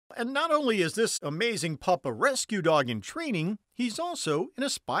And not only is this amazing pup a rescue dog in training, he's also an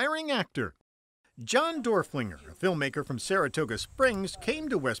aspiring actor. Jon Dorflinger, a filmmaker from Saratoga Springs, came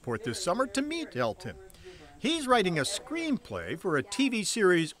to Westport this summer to meet Elton. He's writing a screenplay for a TV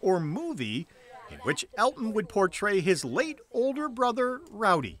series or movie in which Elton would portray his late older brother,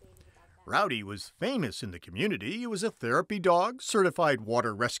 Rowdy. Rowdy was famous in the community. He was a therapy dog, certified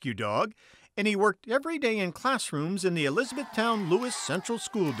water rescue dog, and he worked every day in classrooms in the Elizabethtown-Lewis Central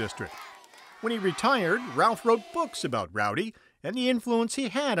School District. When he retired, Ralph wrote books about Rowdy and the influence he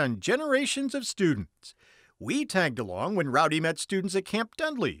had on generations of students. We tagged along when Rowdy met students at Camp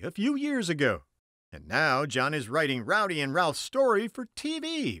Dudley a few years ago. And now Jon is writing Rowdy and Ralph's story for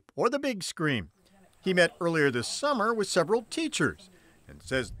TV or the big screen. He met earlier this summer with several teachers and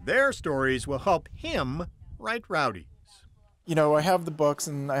says their stories will help him write Rowdy's. You know, I have the books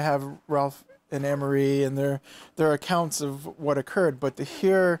and I have Ralph and Anne-Marie and their accounts of what occurred, but to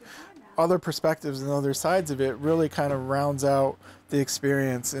hear other perspectives and other sides of it really kind of rounds out the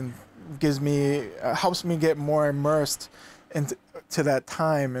experience and helps me get more immersed into that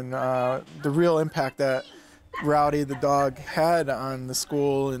time and the real impact that Rowdy the dog had on the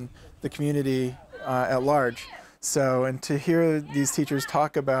school and the community at large. So, and to hear these teachers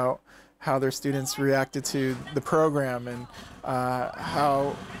talk about how their students reacted to the program and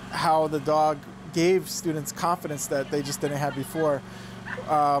how the dog gave students confidence that they just didn't have before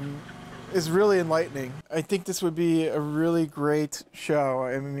is really enlightening. I think this would be a really great show.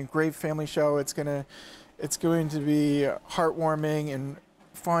 I mean, great family show. It's going to be heartwarming and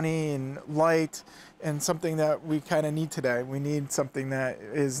funny and light and something that we kind of need today. We need something that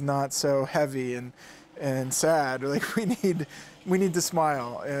is not so heavy and sad. Like we need to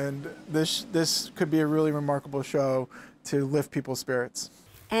smile, and this could be a really remarkable show to lift people's spirits.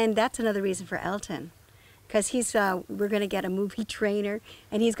 And that's another reason for Elton, because we're going to get a movie trainer,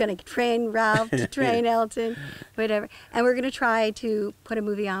 and he's going to train Ralph to train Elton, whatever. And we're going to try to put a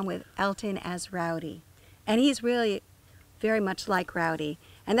movie on with Elton as Rowdy, and he's really very much like Rowdy,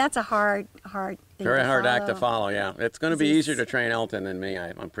 and that's a hard thing. Very hard act to follow. Yeah, it's going to be easier to train Elton than me.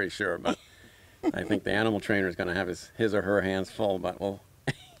 I'm pretty sure, but I think the animal trainer is going to have his or her hands full. But we'll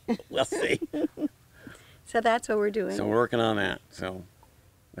see. So that's what we're doing. So we're working on that. So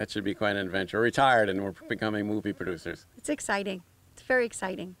that should be quite an adventure. We're retired and we're becoming movie producers. It's exciting. It's very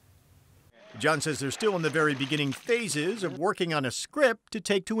exciting. Jon says they're still in the very beginning phases of working on a script to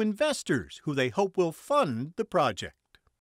take to investors who they hope will fund the project.